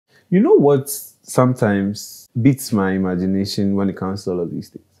You know what sometimes beats my imagination when it comes to all of these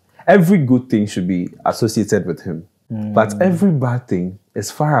things? Every good thing should be associated with him. But every bad thing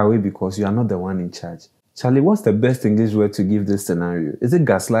is far away because you are not the one in charge. Charlie, what's the best English word to give this scenario? Is it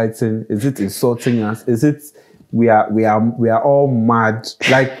gaslighting? Is it insulting us? Is it we are all mad?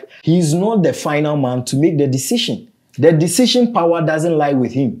 Like, he's not the final man to make the decision. The decision power doesn't lie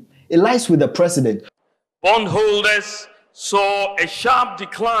with him. It lies with the president. Bondholders saw a sharp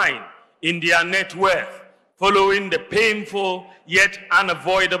decline in their net worth following the painful yet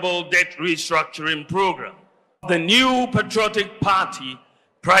unavoidable debt restructuring program. The new patriotic party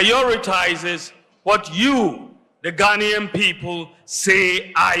prioritizes what you, the Ghanaian people,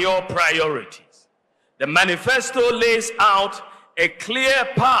 say are your priorities. The manifesto lays out a clear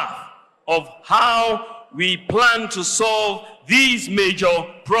path of how we plan to solve these major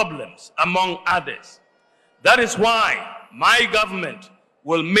problems, among others. That is why my government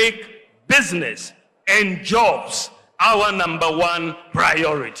will make business and jobs our #1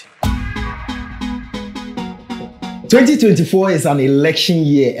 priority. 2024 is an election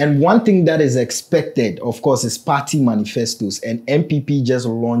year, and one thing that is expected, of course, is party manifestos, and NPP just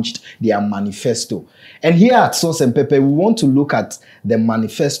launched their manifesto. And here at Sauce and Pepper, we want to look at the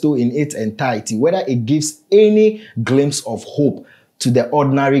manifesto in its entirety, whether it gives any glimpse of hope to the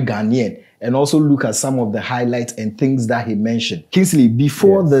ordinary Ghanaian, and also look at some of the highlights and things that he mentioned. Kingsley,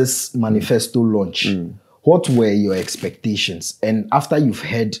 before this manifesto launch, what were your expectations? And after you've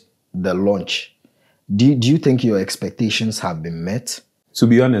heard the launch, do you think your expectations have been met? To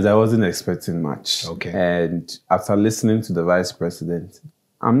be honest, I wasn't expecting much. Okay. And after listening to the vice president,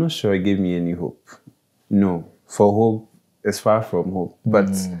 I'm not sure it gave me any hope. No, for hope is far from hope. But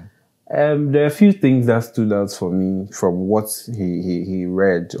there are a few things that stood out for me from what he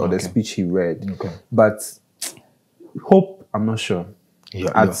read, or the speech he read. Okay. But hope, I'm not sure.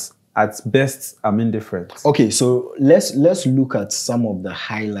 At best, I'm indifferent. Okay, so let's look at some of the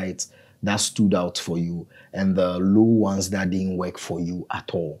highlights that stood out for you and the low ones that didn't work for you at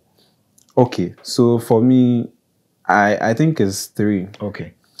all. Okay, so for me, I think it's 3.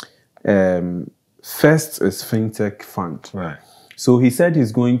 Okay. First is FinTech Fund. Right. So he said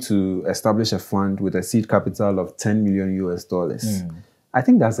he's going to establish a fund with a seed capital of $10 million. I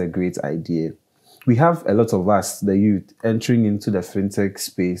think that's a great idea. We have a lot of us, the youth, entering into the FinTech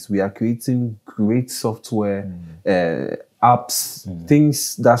space. We are creating great software, apps,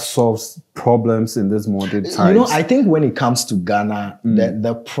 things that solves problems in this modern times. You know, I think when it comes to Ghana,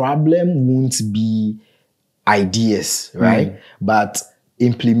 the problem won't be ideas, right? But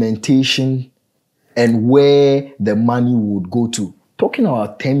implementation and where the money would go to. Talking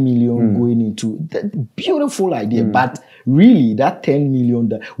about 10 million going into that beautiful idea, but really that 10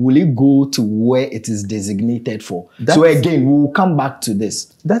 million, will it go to where it is designated for? So again, we will come back to this.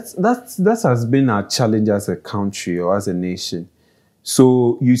 That has been our challenge as a country or as a nation.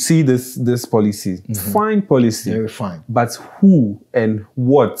 So you see this policy, fine policy, very fine. But who and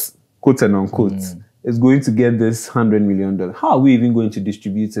what, quote and unquote, is going to get this $100 million? How are we even going to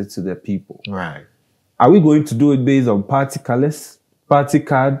distribute it to the people? Right. Are we going to do it based on party colors, party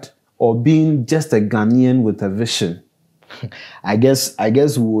card, or being just a Ghanaian with a vision? I guess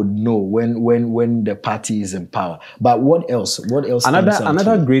we would know when the party is in power. But what else? What else?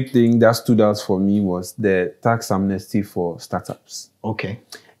 Another great thing that stood out for me was the tax amnesty for startups. Okay.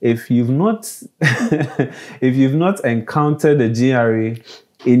 If you've not encountered the GRA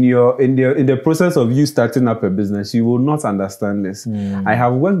in the process of you starting up a business, you will not understand this. I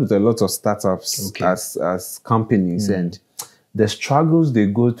have worked with a lot of startups as companies, and the struggles they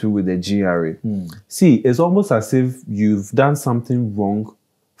go through with the GRA. See, it's almost as if you've done something wrong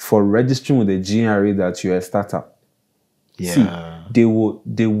for registering with the GRA that you're a startup. Yeah. See, they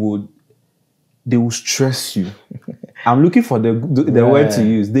will stress you. I'm looking for the word to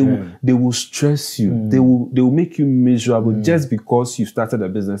use. They will stress you. They will make you miserable just because you started a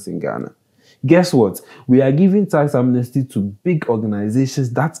business in Ghana. Guess what? We are giving tax amnesty to big organizations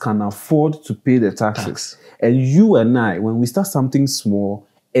that can afford to pay the taxes. And you and I, when we start something small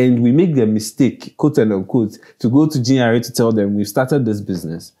and we make the mistake, quote and unquote, to go to GRA to tell them we've started this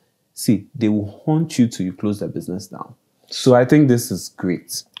business, see, they will haunt you till you close the business down. So I think this is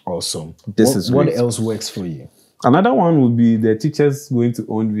great. Awesome. What else works for you? Another one would be the teachers going to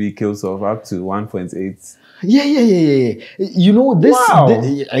own vehicles of up to 1.8. Yeah. You know,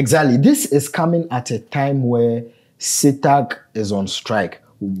 exactly. This is coming at a time where SITAG is on strike.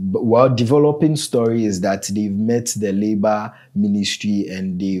 Well, developing story is that they've met the labor ministry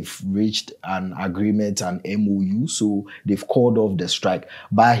and they've reached an agreement, an MOU, so they've called off the strike.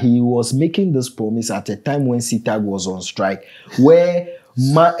 But he was making this promise at a time when SITAG was on strike, where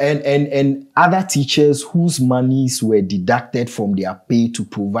And other teachers whose monies were deducted from their pay to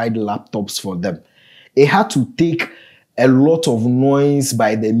provide laptops for them. It had to take a lot of noise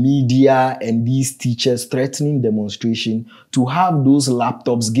by the media and these teachers threatening demonstration to have those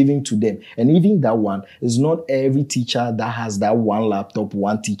laptops given to them. And even that one is not every teacher that has that one laptop,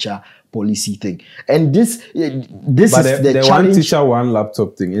 one teacher policy thing. And this But is the the challenge. one teacher, one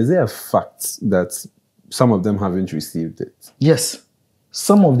laptop thing, is there a fact that some of them haven't received it? Yes.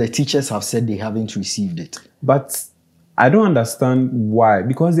 Some of the teachers have said they haven't received it. But I don't understand why.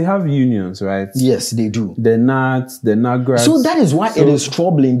 Because they have unions, right? Yes, they do. The NAT, the NAGRAT. So that is why it is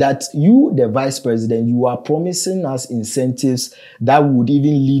troubling that you, the vice president, you are promising us incentives that would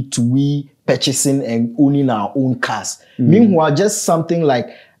even lead to we purchasing and owning our own cars. Meanwhile, just something like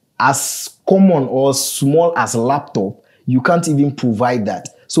as common or small as a laptop, you can't even provide that.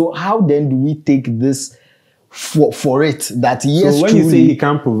 So how then do we take this for it that yes, so when truly, you say he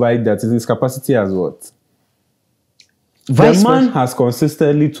can't provide that, is his capacity as what? Vice The man has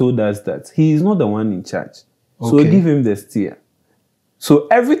consistently told us that he is not the one in charge. So Okay. give him the steer. So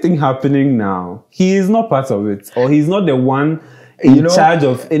everything happening now, he is not part of it, or he's not the one in charge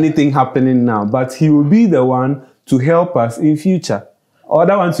of anything happening now, but he will be the one to help us in future.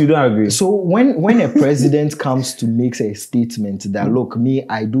 Other ones you don't agree. So when a president comes to make a statement that, look, me,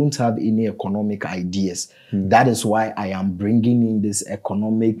 I don't have any economic ideas. That is why I am bringing in this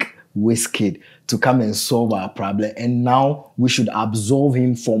economic whiz kid to come and solve our problem. And now we should absolve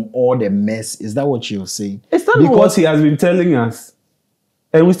him from all the mess. Is that what you're saying? It's not what he has been telling us.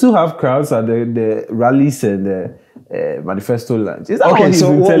 And we still have crowds at the rallies and the Manifesto lunch. Is that what he's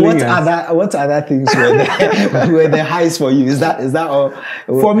been telling us? What other things were the highs for you? Is that all?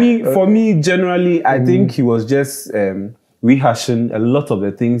 For me, generally, I think he was just rehashing a lot of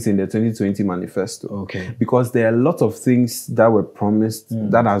the things in the 2020 manifesto. Okay. Because there are a lot of things that were promised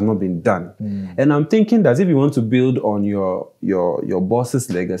that has not been done. And I'm thinking that if you want to build on your boss's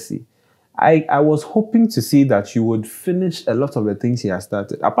legacy, I was hoping to see that you would finish a lot of the things he has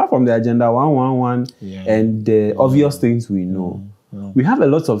started. Apart from the Agenda 111 and the obvious things we know. We have a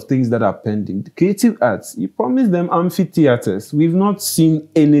lot of things that are pending. The creative arts, you promised them amphitheaters. We've not seen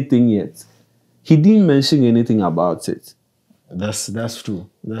anything yet. He didn't mention anything about it. That's true.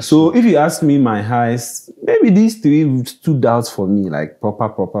 So if you ask me my highs, maybe these three stood out for me, like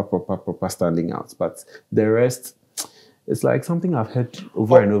proper standing out. But the rest, it's like something I've heard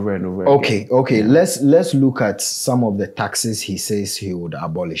over and over and over again. Okay. Let's look at some of the taxes he says he would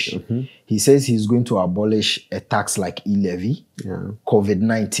abolish. He says he's going to abolish a tax like e-levy,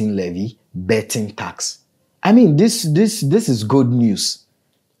 COVID-19 levy, betting tax. I mean, this is good news.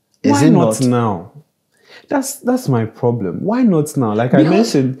 Why not now? That's my problem. Why not now? Like I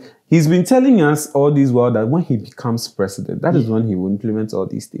mentioned, he's been telling us all this while that when he becomes president, that is when he will implement all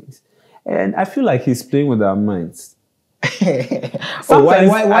these things. And I feel like he's playing with our minds. I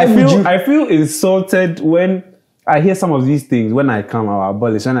feel insulted when I hear some of these things. When I come, I'll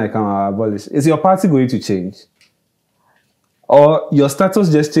abolish. Is your party going to change? Or your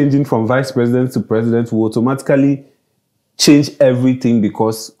status just changing from vice president to president will automatically change everything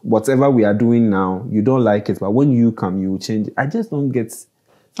because whatever we are doing now, you don't like it. But when you come, you will change it. I just don't get...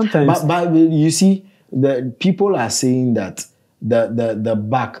 Sometimes... But you see, the people are saying that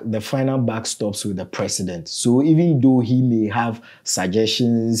the final back stops with the president. So even though he may have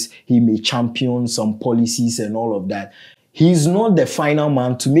suggestions, he may champion some policies and all of that, he's not the final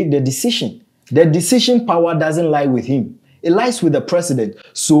man to make the decision. The decision power doesn't lie with him. It lies with the president.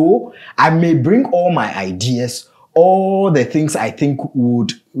 So I may bring all my ideas, all the things I think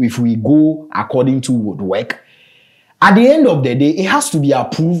would, if we go according to, would work. At the end of the day, it has to be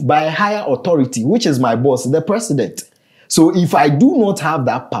approved by a higher authority, which is my boss, the president. So if I do not have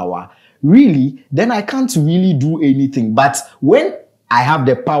that power, really, then I can't really do anything. But when I have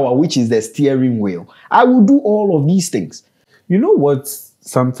the power, which is the steering wheel, I will do all of these things. You know what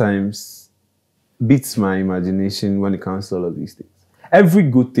sometimes beats my imagination when it comes to all of these things? Every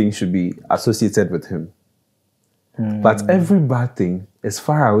good thing should be associated with him. But every bad thing is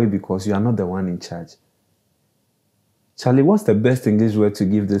far away because you are not the one in charge. Charlie, what's the best English word to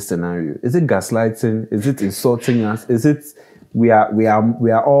give this scenario? Is it gaslighting? Is it insulting us? Is it we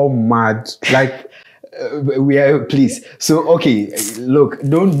are all mad? Like we are, please. So okay, look,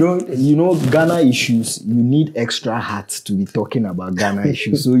 don't Ghana issues. You need extra hats to be talking about Ghana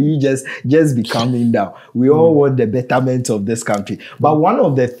issues. So you just be calming down. We all want the betterment of this country. But one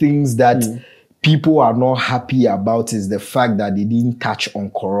of the things that people are not happy about is the fact that they didn't touch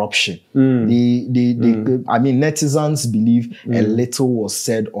on corruption. I mean, netizens believe a little was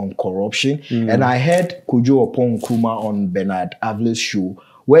said on corruption. And I heard Kojo Opon Nkrumah on Bernard Avle's show,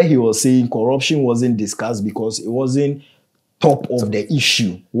 where he was saying corruption wasn't discussed because it wasn't top of the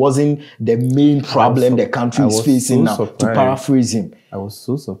issue, wasn't the main problem the country is facing now, to paraphrase him. I was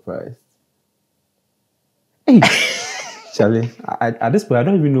so surprised. Hey, Charlie, at this point, I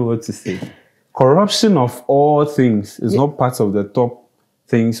don't even know what to say. Corruption of all things is not part of the top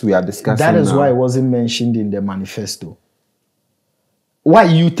things we are discussing. That is now. why it wasn't mentioned in the manifesto. Why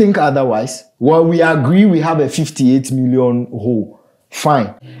you think otherwise? Well, we agree we have a 58 million hole.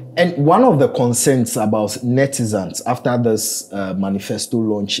 Fine. And one of the concerns about netizens after this manifesto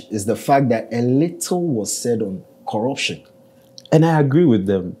launch is the fact that a little was said on corruption. And I agree with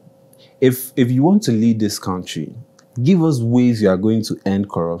them. If you want to lead this country, give us ways you are going to end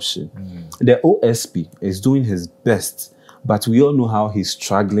corruption. The OSP is doing his best, but we all know how he's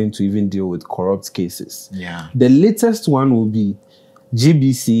struggling to even deal with corrupt cases. Yeah. The latest one will be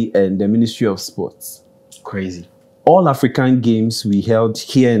GBC and the Ministry of Sports. Crazy. All African games we held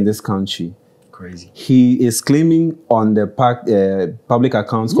here in this country. Crazy. He is claiming on the Public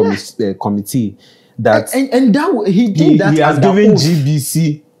Accounts Committee that and that he did that. He has given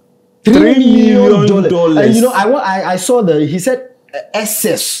GBC $3 million. $3 You know, I saw he said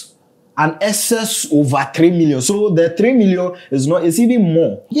an excess over 3 million. So the 3 million is not, it's even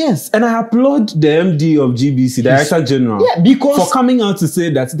more. Yes, and I applaud the MD of GBC, Director General, because for coming out to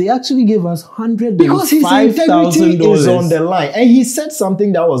say that they actually gave us $105,000. Because his integrity is on the line. And he said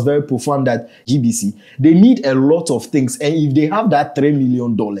something that was very profound, that GBC, they need a lot of things. And if they have that $3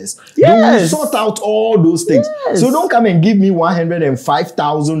 million, they will sort out all those things. Yes. So don't come and give me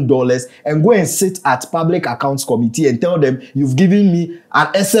 $105,000 and go and sit at Public Accounts Committee and tell them you've given me an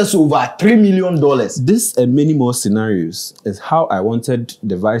excess over $3 million. This and many more scenarios is how I wanted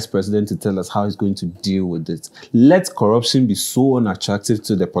the Vice President to tell us how he's going to deal with it. Let corruption be so unattractive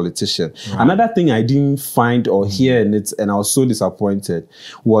to the politician. Right. Another thing I didn't find or hear in it, and I was so disappointed,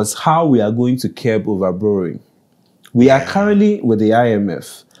 was how we are going to curb over borrowing. We are currently with the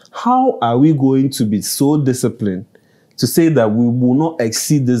IMF. How are we going to be so disciplined to say that we will not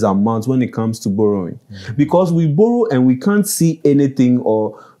exceed this amount when it comes to borrowing? Because we borrow and we can't see anything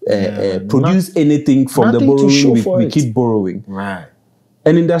or produce anything from the borrowing. We keep borrowing. Right.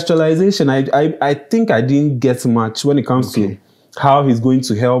 And industrialization, I think I didn't get much when it comes to how he's going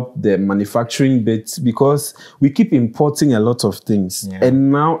to help the manufacturing bit, because we keep importing a lot of things.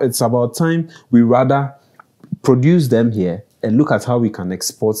 And now it's about time we rather produce them here and look at how we can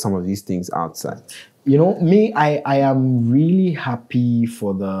export some of these things outside. You know, me, I am really happy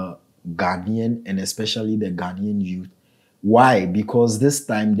for the Ghanaian and especially the Ghanaian youth. Why? Because this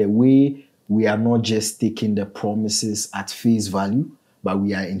time, the way we are not just taking the promises at face value, but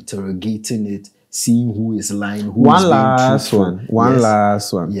we are interrogating it, seeing who is lying, who is being truthful. One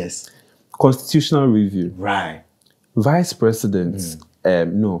last one. Yes. Constitutional review. Right. Vice President,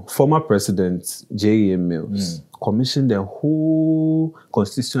 former President J.M. Mills commissioned a whole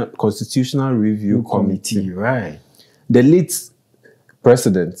constitutional review committee. Right. The late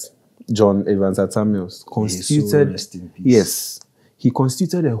President, John Evans Atta Mills, constituted, he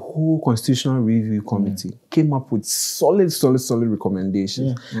constituted a whole constitutional review committee, came up with solid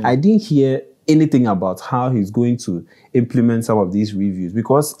recommendations. I didn't hear anything about how he's going to implement some of these reviews,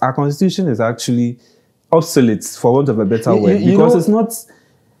 because our constitution is actually obsolete, for want of a better word, because it's not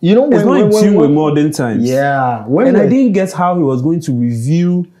in tune with modern times. Yeah. I didn't get how he was going to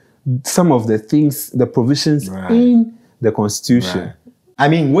review some of the things, the provisions in the constitution. Right. I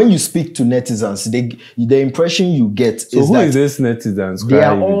mean, when you speak to netizens, the impression you get is that... So who is this netizens? They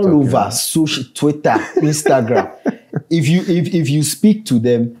are all over social, Twitter, Instagram. If you speak to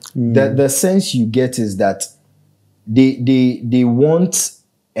them, the sense you get is that they want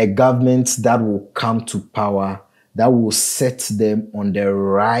a government that will come to power, that will set them on the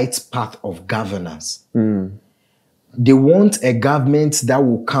right path of governance. They want a government that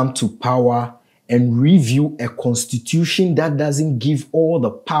will come to power and review a constitution that doesn't give all the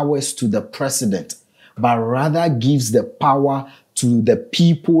powers to the president, but rather gives the power to the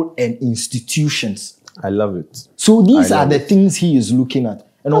people and institutions. I love it. So these are the things he is looking at.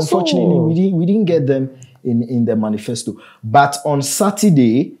 And unfortunately, we didn't get them in the manifesto. But on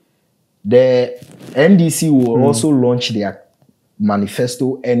Saturday, the NDC will also launch their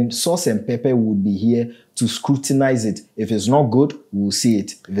manifesto, and Sauce and Pepper would be here to scrutinize it. If it's not good, we'll see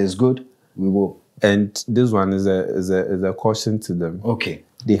it. If it's good, we will. And this one is a caution to them. Okay.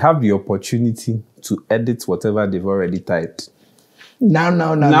 They have the opportunity to edit whatever they've already typed.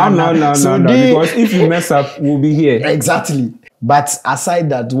 No. So because if you mess up, we'll be here. Exactly. But aside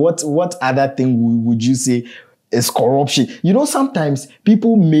that, what other thing would you say is corruption? You know, sometimes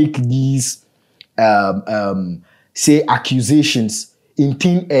people make these say accusations in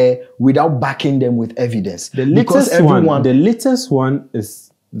thin air without backing them with evidence. The latest one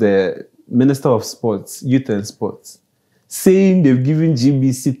is the Minister of Sports, Youth and Sports, saying they've given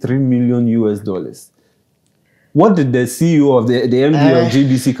GBC $3 million US. What did the CEO of the MD of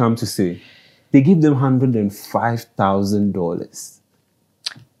GBC come to say? They give them $105,000.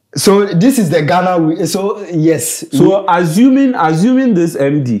 So this is the Ghana. So yes. So assuming this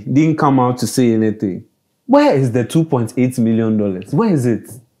MD didn't come out to say anything, where is the $2.8 million? Where is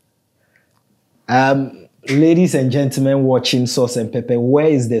it? Ladies and gentlemen watching Sauce and Pepper, where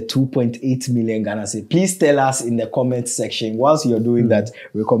is the 2.8 million Ghana cedi? Please tell us in the comment section. Whilst you're doing that,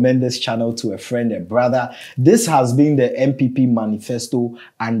 recommend this channel to a friend and brother. This has been the NPP manifesto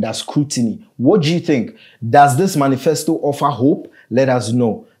under scrutiny. What do you think? Does this manifesto offer hope? Let us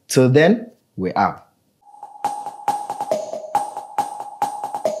know. Till then, we're out.